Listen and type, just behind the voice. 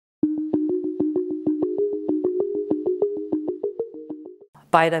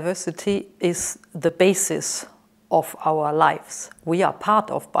Biodiversity is the basis of our lives. We are part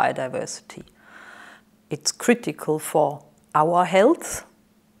of biodiversity. It's critical for our health,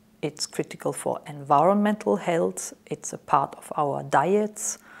 it's critical for environmental health, it's a part of our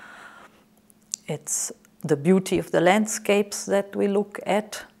diets, it's the beauty of the landscapes that we look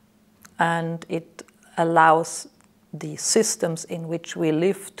at, and it allows the systems in which we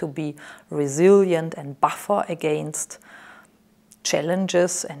live to be resilient and buffer against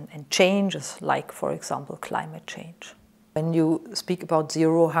challenges and changes, like, for example, climate change. When you speak about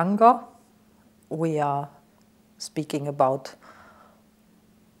zero hunger, we are speaking about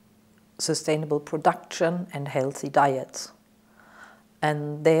sustainable production and healthy diets.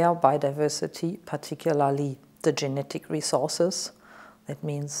 And there, biodiversity, particularly the genetic resources, that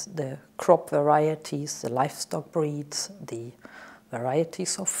means the crop varieties, the livestock breeds, the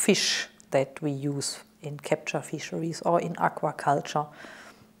varieties of fish that we use in capture fisheries or in aquaculture.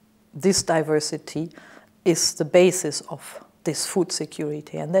 This diversity is the basis of this food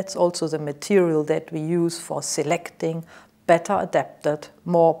security, and that's also the material that we use for selecting better adapted,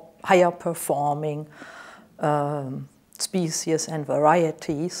 higher performing species and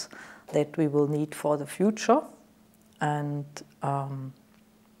varieties that we will need for the future, and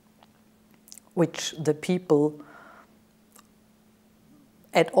which the people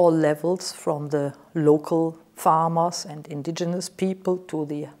at all levels, from the local farmers and indigenous people to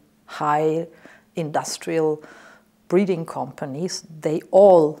the high industrial breeding companies, they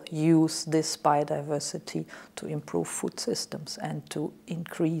all use this biodiversity to improve food systems and to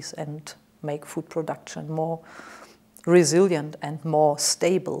increase and make food production more resilient and more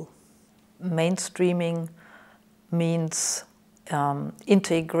stable. Mainstreaming means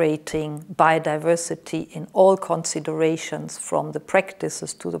integrating biodiversity in all considerations, from the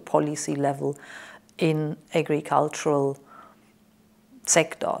practices to the policy level, in agricultural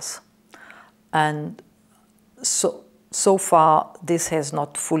sectors. And so far this has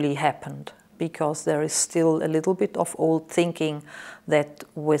not fully happened, because there is still a little bit of old thinking that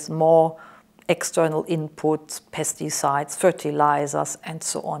with more external inputs, pesticides, fertilizers and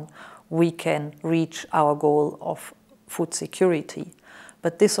so on, we can reach our goal of food security.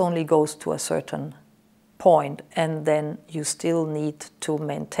 But this only goes to a certain point, and then you still need to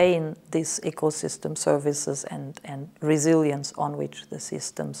maintain these ecosystem services and resilience on which the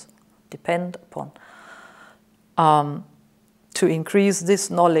systems depend upon. To increase this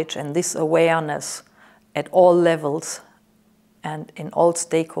knowledge and this awareness at all levels and in all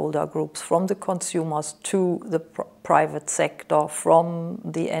stakeholder groups, from the consumers to the private sector, from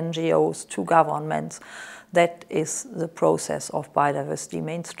the NGOs to governments, that is the process of biodiversity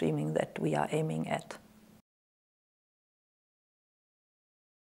mainstreaming that we are aiming at.